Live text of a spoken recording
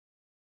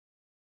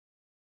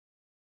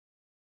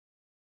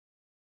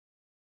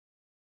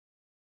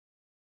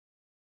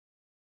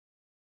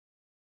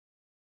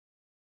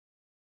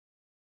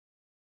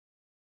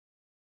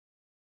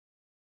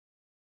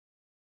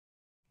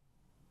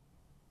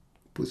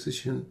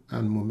Position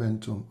and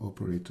momentum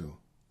operator.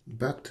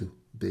 Back to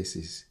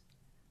basis.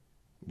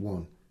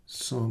 1.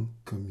 Sum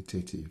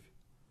commutative.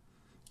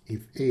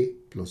 If A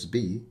plus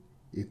B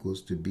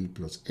equals to B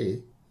plus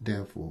A,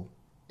 therefore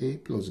A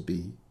plus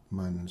B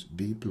minus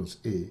B plus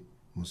A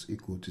must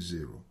equal to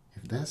 0.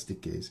 If that's the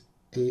case,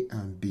 A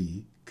and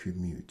B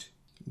commute.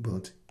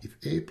 But if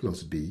A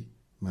plus B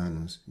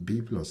minus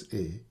B plus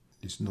A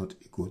is not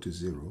equal to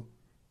 0,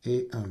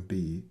 A and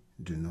B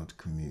do not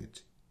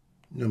commute.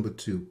 Number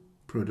 2.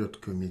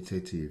 Product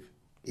commutative.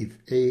 If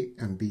A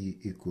and B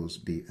equals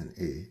B and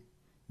A,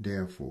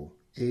 therefore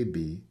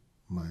AB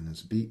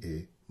minus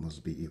BA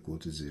must be equal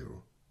to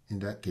 0. In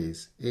that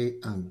case, A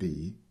and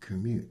B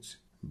commute.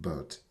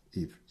 But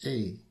if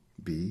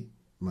AB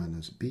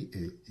minus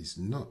BA is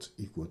not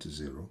equal to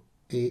 0,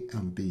 A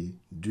and B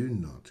do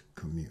not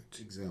commute.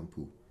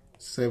 Example,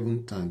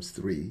 7 times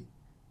 3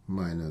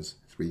 minus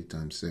 3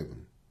 times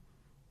 7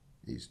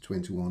 is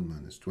 21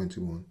 minus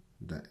 21,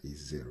 that is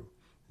 0.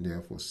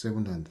 Therefore,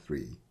 7 and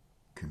 3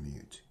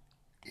 commute.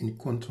 In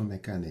quantum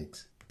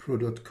mechanics,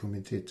 product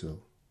commutator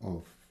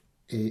of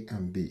A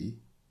and B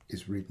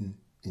is written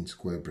in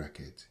square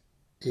bracket.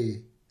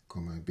 A,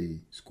 comma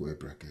B, square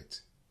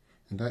bracket.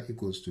 And that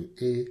equals to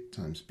A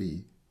times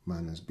B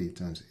minus B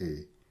times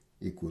A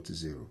equal to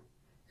 0.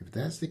 If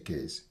that's the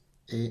case,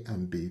 A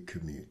and B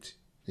commute.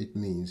 It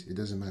means it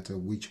doesn't matter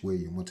which way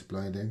you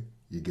multiply them,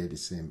 you get the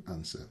same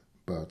answer.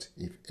 But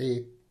if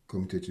A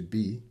commutated to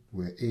B,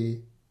 where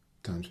A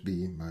times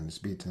B minus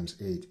B times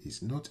 8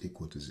 is not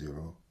equal to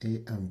 0,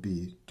 A and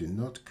B do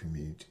not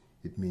commute.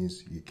 It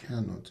means you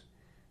cannot.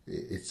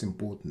 It's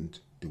important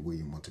the way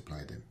you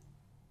multiply them.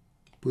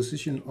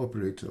 Position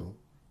operator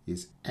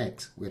is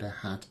X with a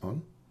hat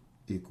on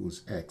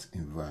equals X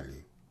in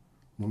value.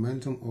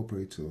 Momentum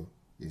operator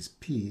is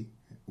P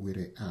with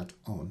a hat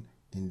on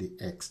in the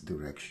X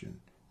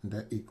direction. And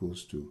that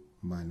equals to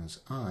minus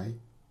I,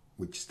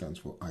 which stands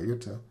for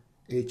iota,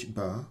 H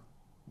bar,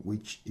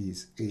 which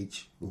is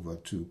H over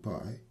 2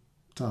 pi,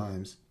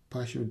 times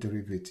partial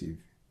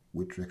derivative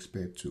with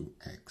respect to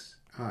X.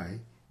 I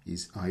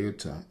is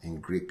iota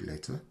in Greek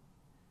letter,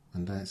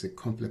 and that is a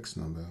complex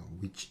number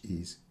which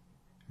is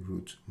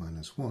root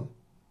minus 1.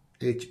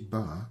 H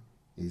bar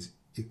is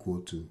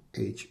equal to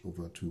H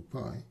over 2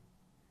 pi,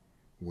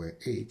 where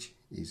H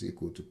is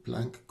equal to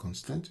Planck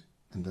constant,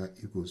 and that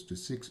equals to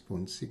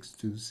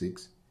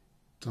 6.626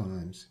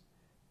 times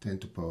 10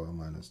 to the power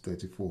minus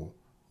 34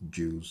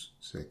 joules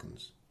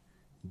seconds.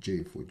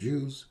 J for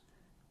joules,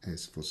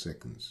 S for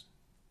seconds.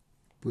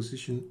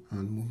 Position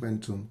and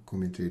momentum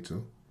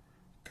commutator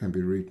can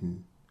be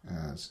written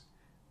as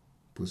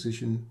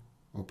position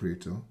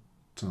operator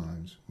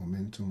times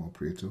momentum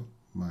operator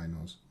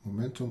minus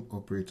momentum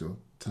operator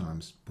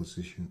times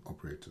position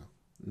operator.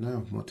 Now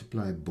I've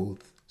multiplied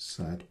both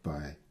sides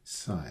by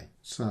psi.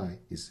 Psi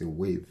is a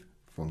wave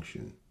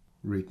function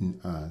written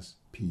as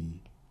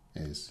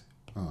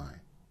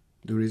PSI.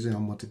 The reason I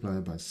multiply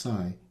by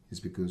psi is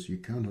because you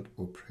cannot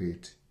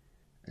operate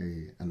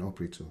an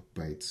operator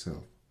by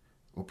itself.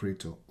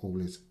 Operator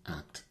always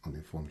acts on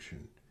a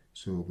function,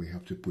 so we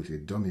have to put a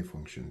dummy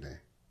function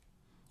there.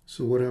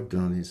 So what I've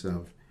done is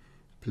I've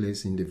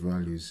placed in the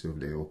values of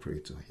the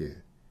operator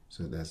here.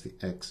 So that's the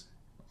X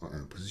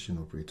position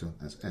operator,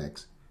 that's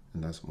X,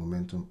 and that's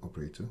momentum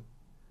operator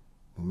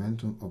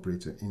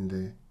in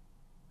there,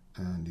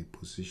 and the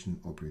position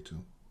operator,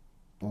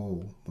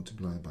 all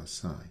multiplied by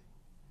psi.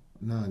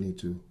 Now I need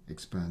to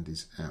expand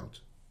this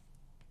out.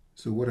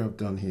 So what I've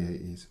done here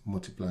is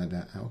multiply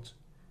that out.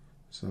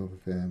 So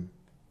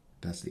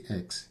that's the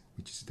X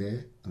which is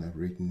there, and I've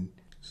written,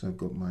 so I've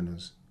got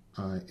minus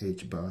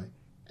IH by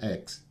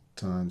X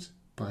times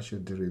partial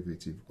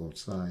derivative of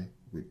psi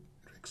with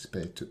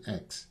respect to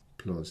X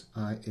plus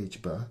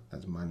IH bar,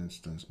 that's minus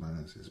times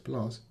minus is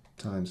plus,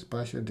 times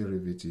partial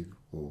derivative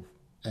of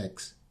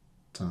X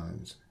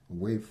times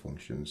wave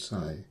function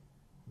psi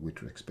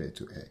with respect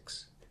to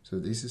X. So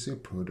this is a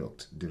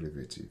product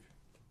derivative.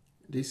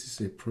 This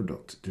is a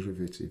product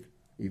derivative.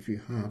 If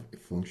you have a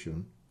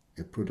function,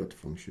 a product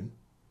function,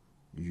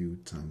 u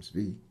times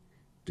v,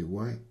 the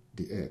y,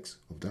 the x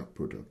of that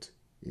product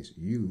is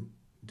u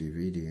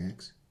dv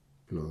dx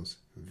plus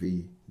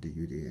v du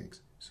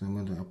dx. So I'm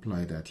going to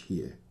apply that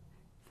here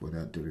for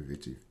that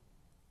derivative.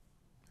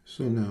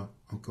 So now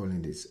I'm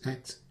calling this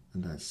x,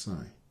 and that's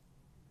psi.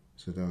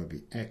 So that will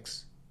be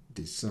x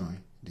d psi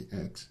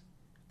dx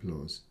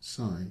plus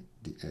psi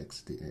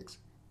dx dx.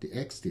 The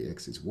x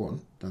dx is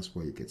 1, that's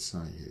why you get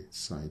psi here,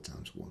 psi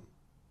times 1.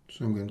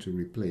 So I'm going to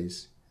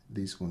replace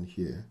this one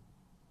here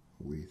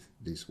with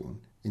this one.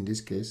 In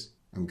this case,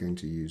 I'm going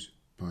to use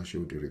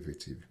partial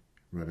derivative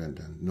rather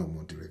than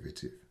normal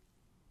derivative.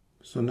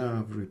 So now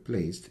I've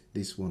replaced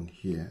this one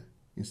here.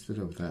 Instead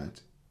of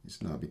that,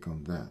 it's now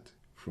become that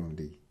from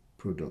the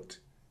product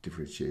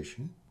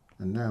differentiation.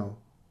 And now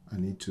I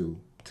need to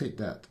take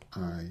that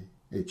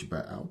IH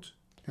by out.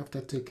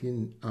 After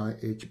taking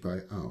IH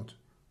by out,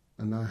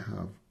 and I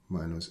have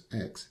minus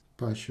x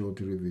partial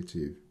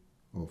derivative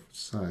of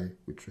psi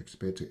with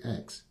respect to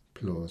x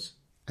plus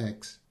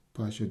x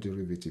partial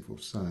derivative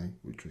of psi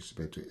with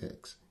respect to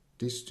x.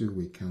 These two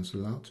will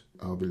cancel out.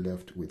 I'll be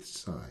left with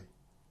psi.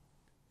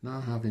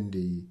 Now having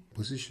the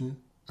position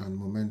and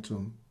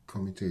momentum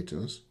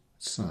commutators,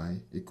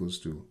 psi equals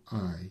to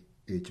I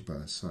h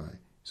bar psi.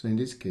 So in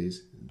this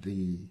case,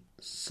 the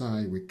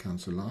psi will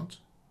cancel out.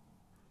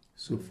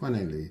 So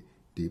finally,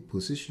 the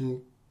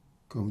position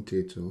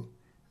commutator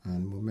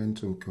and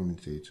momentum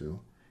commutator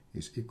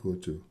is equal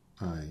to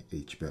I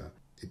h bar.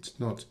 It's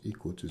not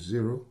equal to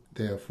 0.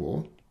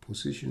 Therefore,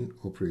 position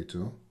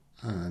operator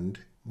and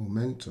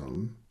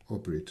momentum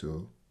operator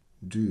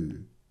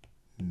do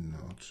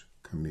not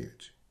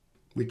commute,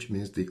 which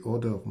means the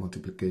order of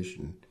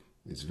multiplication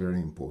is very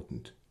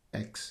important.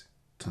 X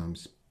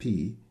times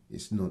P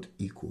is not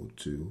equal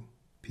to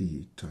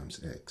P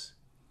times X.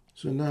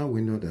 So now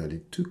we know that the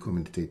two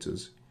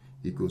commutators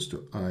equals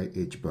to I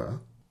h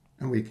bar,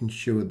 and we can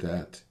show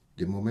that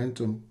the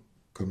momentum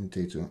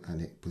commutator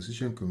and the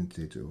position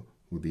commutator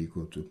will be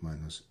equal to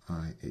minus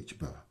I h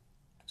bar.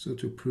 So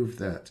to prove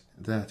that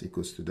that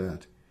equals to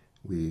that,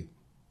 we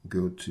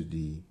go to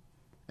the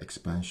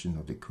expansion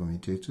of the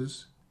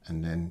commutators,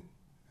 and then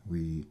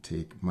we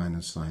take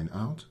minus sign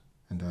out,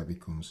 and that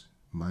becomes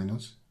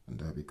minus, and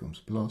that becomes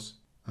plus,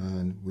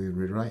 and we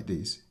rewrite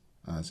this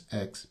as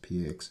x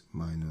px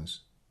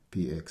minus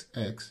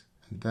pxx,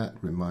 and that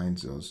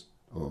reminds us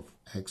of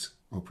x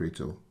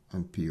operator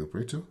and p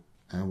operator,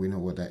 and we know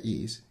what that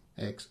is.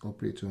 X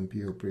operator and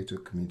p operator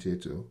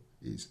commutator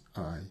is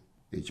I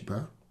h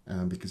bar,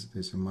 and because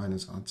there's a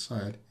minus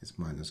outside, it's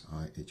minus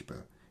I h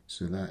bar.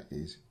 So that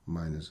is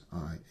minus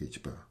I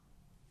h bar.